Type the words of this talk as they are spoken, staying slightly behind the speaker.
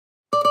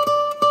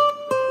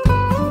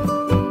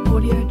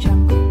Audio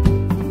Jungle.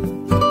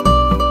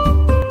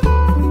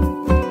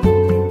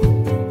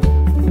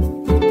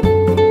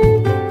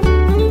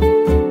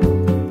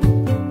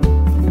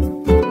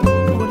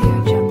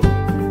 Audio Jungle.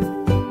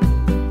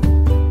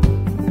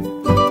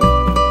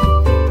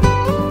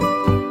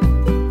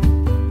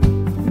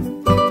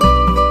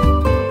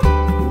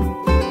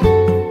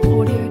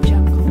 Audio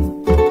Jungle.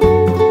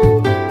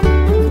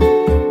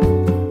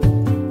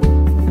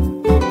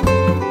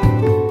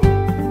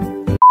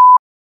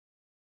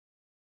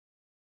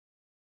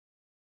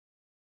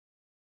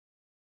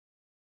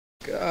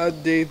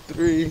 God, day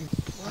 3.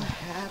 What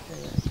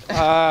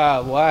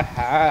happened? What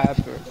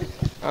happened?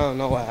 I don't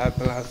know what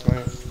happened last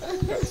night.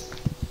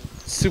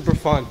 Super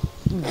fun.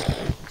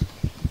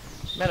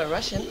 Met a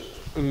Russian.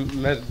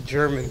 Met a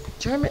German.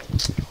 German?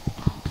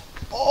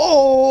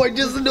 Oh, I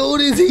just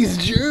noticed he's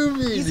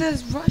German. He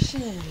says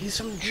Russian. He's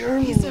from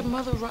Germany. He said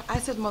I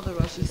said mother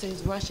Russian. He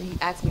says Russian. He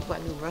asked me if I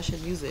knew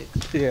Russian music.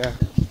 Yeah.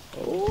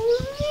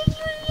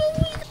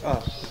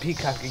 Oh,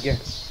 Peacock again.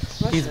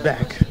 He's Russia.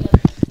 back.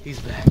 He's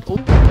back. Oh.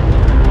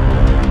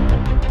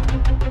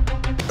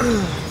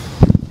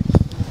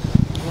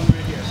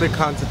 Been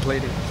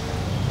contemplating.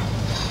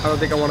 I don't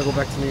think I want to go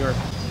back to New York.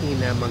 In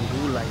that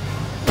Mangu life.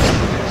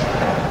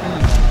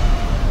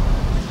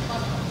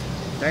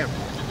 Damn.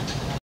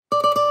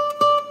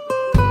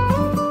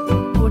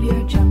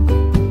 Audio Jungle.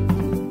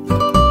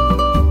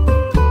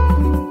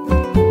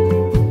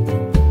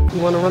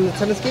 You want to run the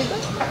tennis game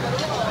then?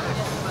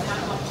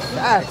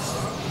 Facts.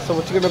 So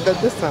what you gonna bet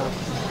this time?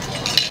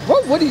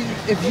 What do you,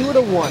 if you would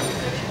have won,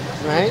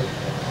 right?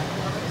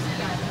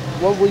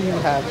 What would you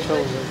have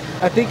chosen?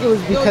 I think it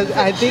was because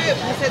I think. You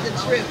said the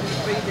trip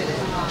before you did it.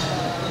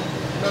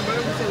 Remember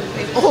we said we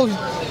paid for Oh,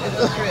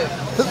 the trip.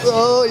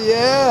 oh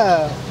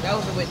yeah. That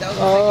was the way. That was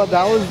Oh,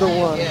 that was the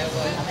one. Yeah,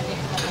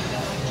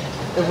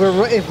 it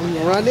was. If we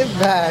run it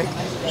back,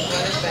 Run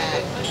it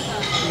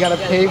back. you gotta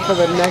pay for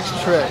the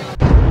next trip.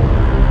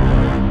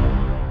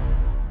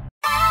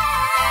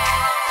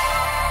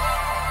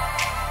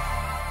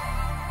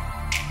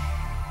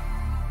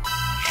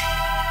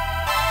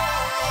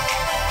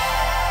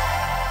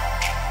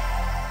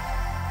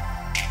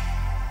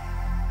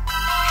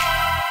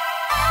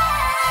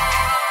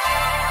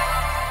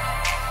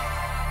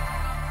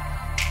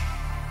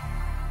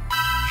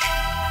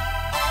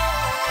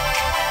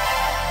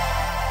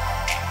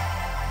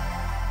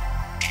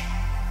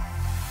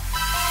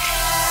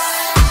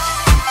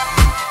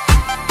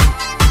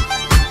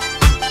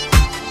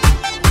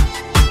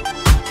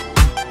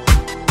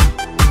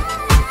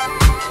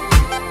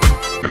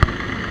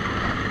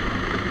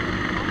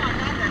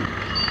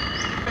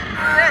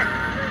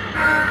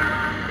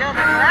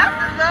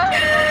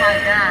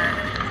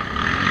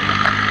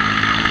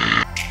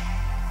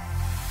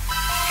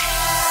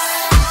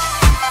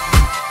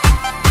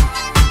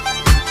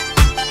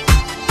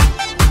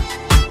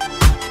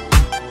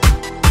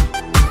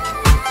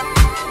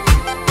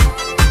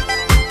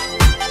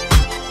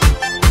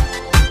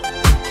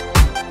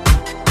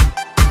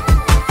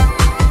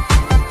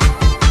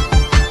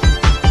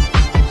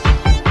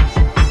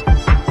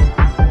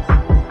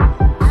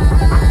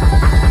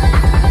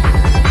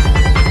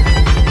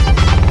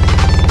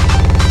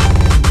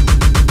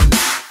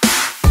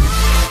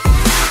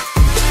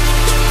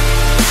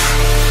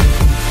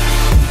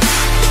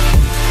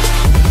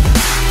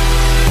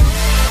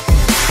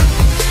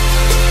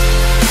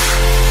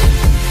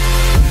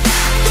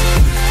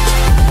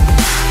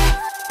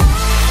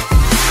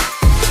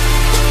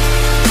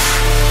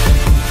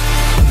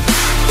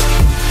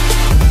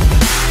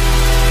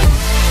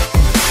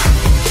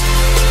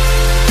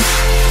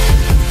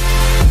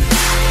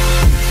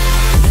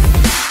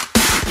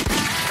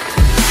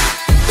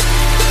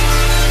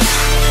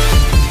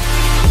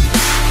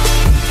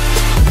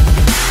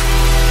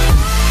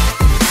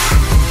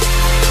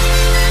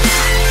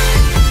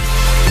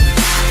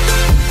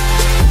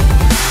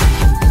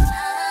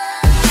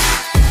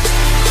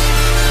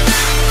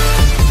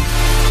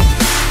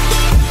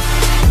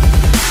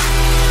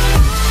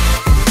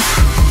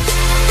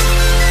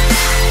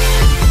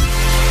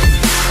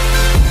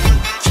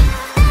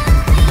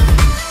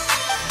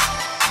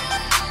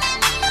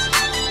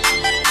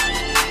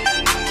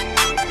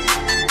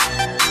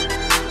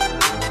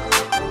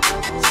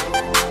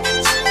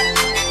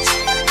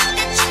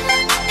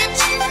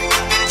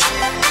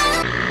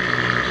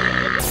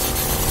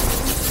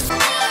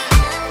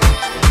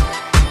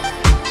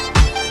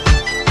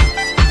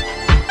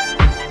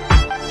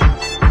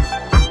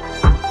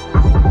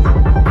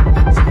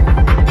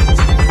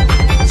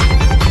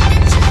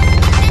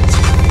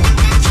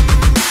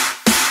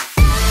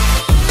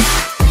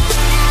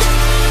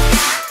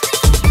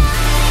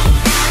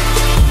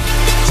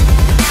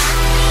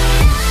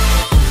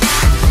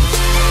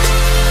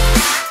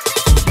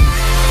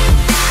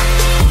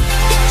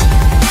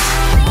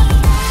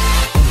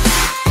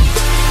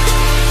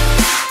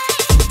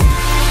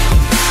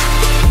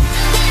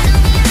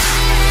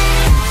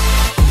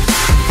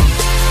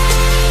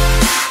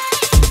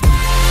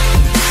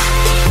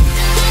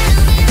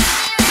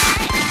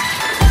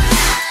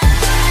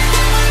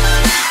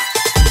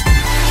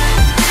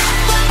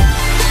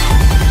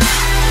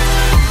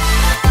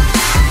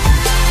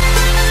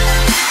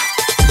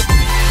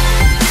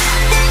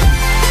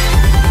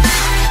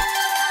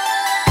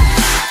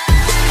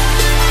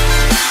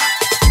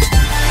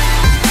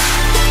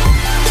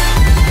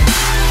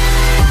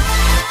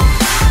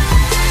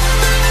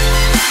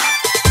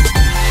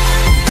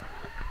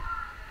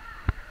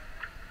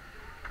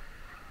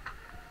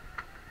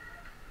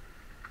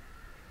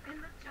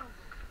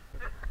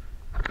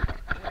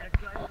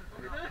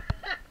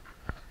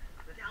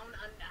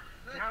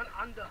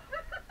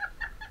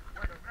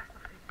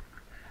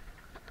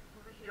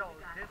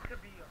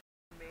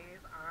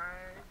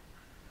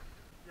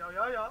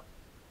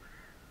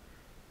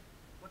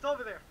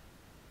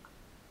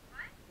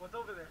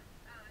 What's over there?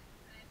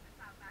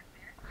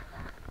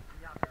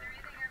 Yeah.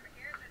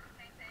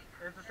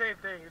 It's the same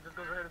thing. It just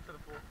goes right into the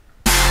pool.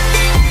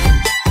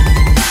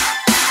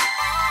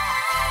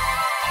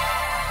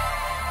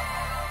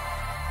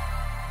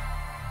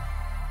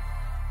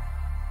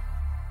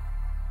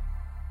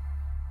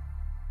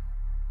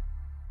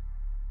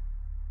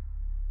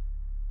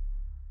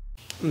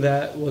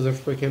 That was a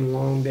freaking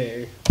long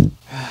day.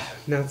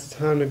 Now it's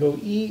time to go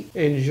eat,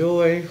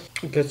 enjoy,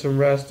 get some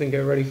rest, and get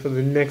ready for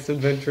the next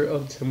adventure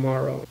of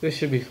tomorrow. This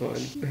should be fun.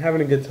 I'm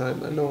having a good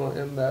time. I know I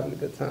am having a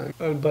good time.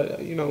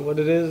 But you know what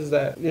it is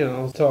that, you know, I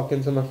was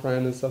talking to my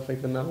friend and stuff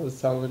like that, and I was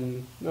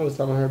telling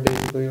her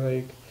basically,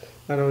 like,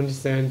 I don't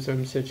understand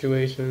some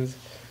situations.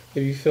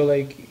 If you feel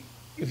like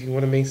if you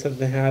want to make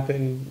something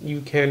happen,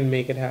 you can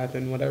make it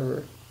happen,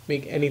 whatever.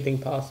 Make anything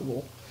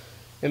possible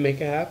and make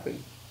it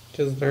happen.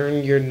 Just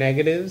learn your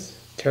negatives,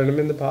 turn them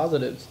into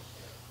positives.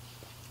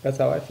 That's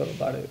how I feel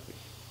about it.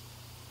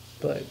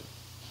 But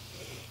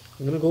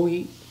I'm gonna go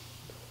eat.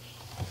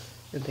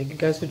 And thank you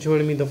guys for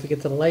joining me. Don't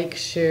forget to like,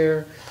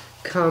 share,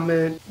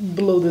 comment,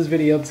 blow this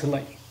video up to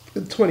like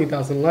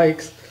 20,000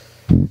 likes.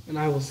 And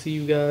I will see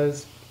you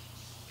guys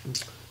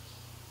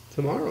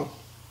tomorrow.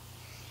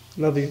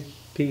 Love you.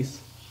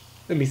 Peace.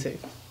 And be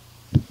safe.